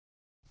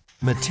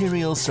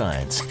Material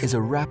science is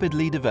a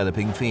rapidly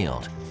developing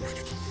field.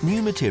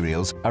 New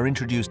materials are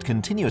introduced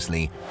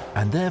continuously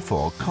and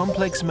therefore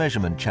complex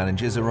measurement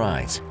challenges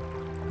arise.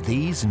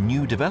 These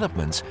new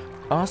developments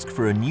ask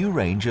for a new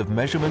range of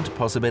measurement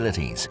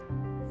possibilities.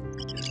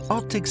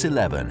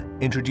 Optics11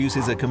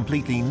 introduces a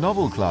completely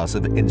novel class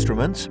of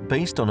instruments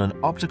based on an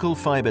optical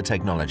fiber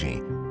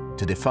technology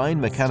to define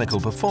mechanical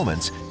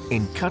performance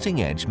in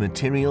cutting-edge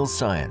materials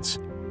science.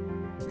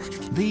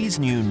 These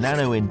new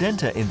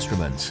Nanoindenter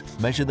instruments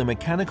measure the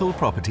mechanical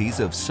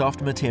properties of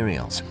soft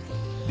materials.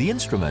 The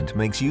instrument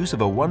makes use of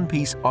a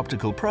one-piece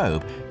optical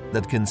probe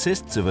that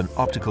consists of an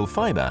optical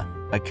fiber,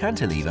 a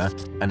cantilever,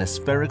 and a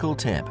spherical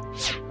tip.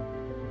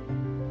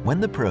 When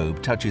the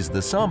probe touches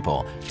the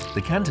sample,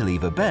 the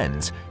cantilever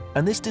bends,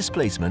 and this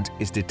displacement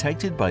is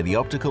detected by the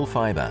optical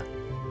fiber.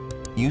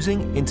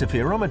 Using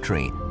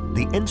interferometry,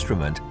 the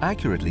instrument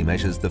accurately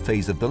measures the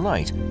phase of the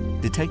light,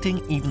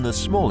 detecting even the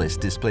smallest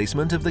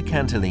displacement of the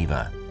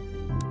cantilever.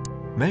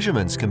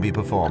 Measurements can be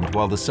performed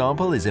while the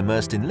sample is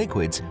immersed in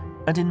liquids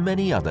and in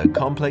many other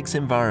complex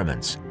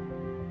environments.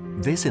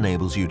 This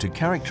enables you to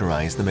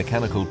characterize the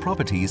mechanical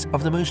properties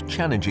of the most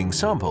challenging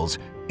samples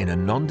in a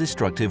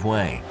non-destructive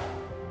way.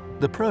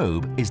 The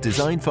probe is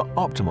designed for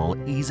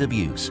optimal ease of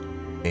use.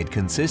 It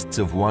consists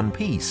of one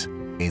piece,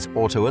 is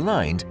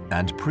auto-aligned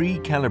and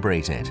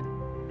pre-calibrated.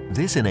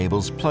 This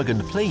enables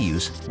plug-and-play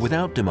use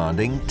without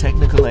demanding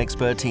technical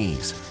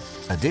expertise.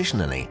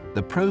 Additionally,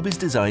 the probe is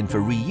designed for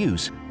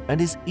reuse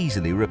and is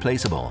easily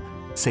replaceable,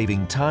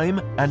 saving time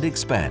and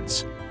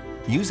expense.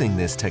 Using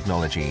this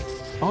technology,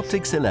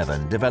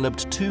 Optics11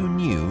 developed two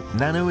new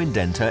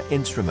Nanoindenter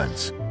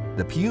instruments,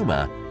 the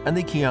Piuma and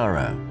the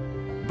Chiaro.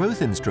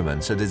 Both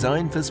instruments are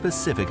designed for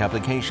specific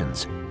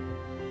applications.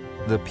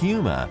 The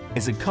Piuma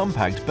is a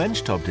compact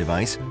benchtop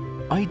device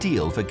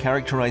ideal for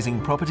characterizing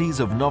properties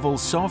of novel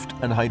soft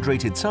and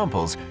hydrated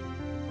samples,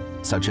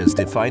 such as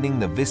defining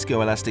the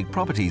visco-elastic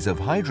properties of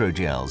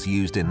hydrogels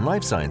used in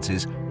life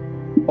sciences,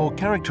 or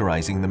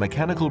characterizing the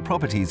mechanical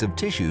properties of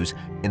tissues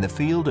in the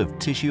field of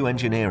tissue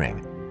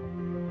engineering.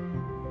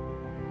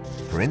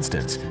 For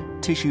instance,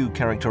 tissue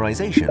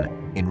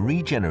characterization in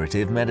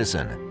regenerative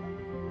medicine.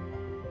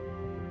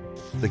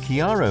 The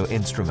Chiaro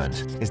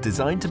instrument is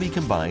designed to be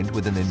combined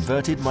with an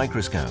inverted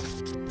microscope.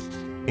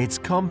 Its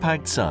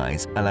compact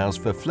size allows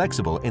for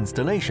flexible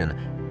installation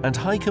and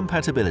high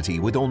compatibility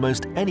with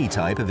almost any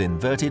type of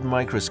inverted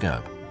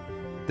microscope.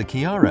 The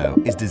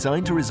Chiaro is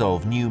designed to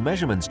resolve new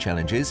measurements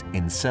challenges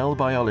in cell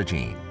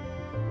biology.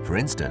 For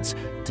instance,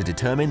 to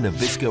determine the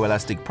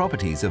visco-elastic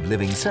properties of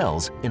living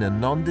cells in a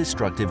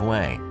non-destructive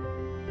way,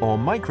 or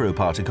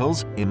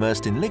microparticles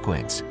immersed in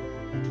liquids.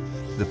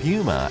 The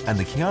Piuma and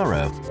the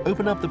Chiaro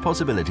open up the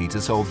possibility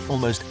to solve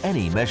almost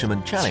any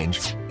measurement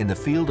challenge in the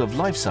field of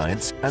life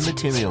science and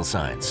material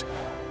science.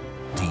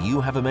 Do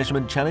you have a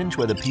measurement challenge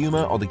where the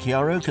Piuma or the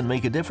Chiaro can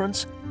make a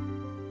difference?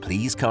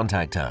 Please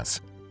contact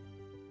us.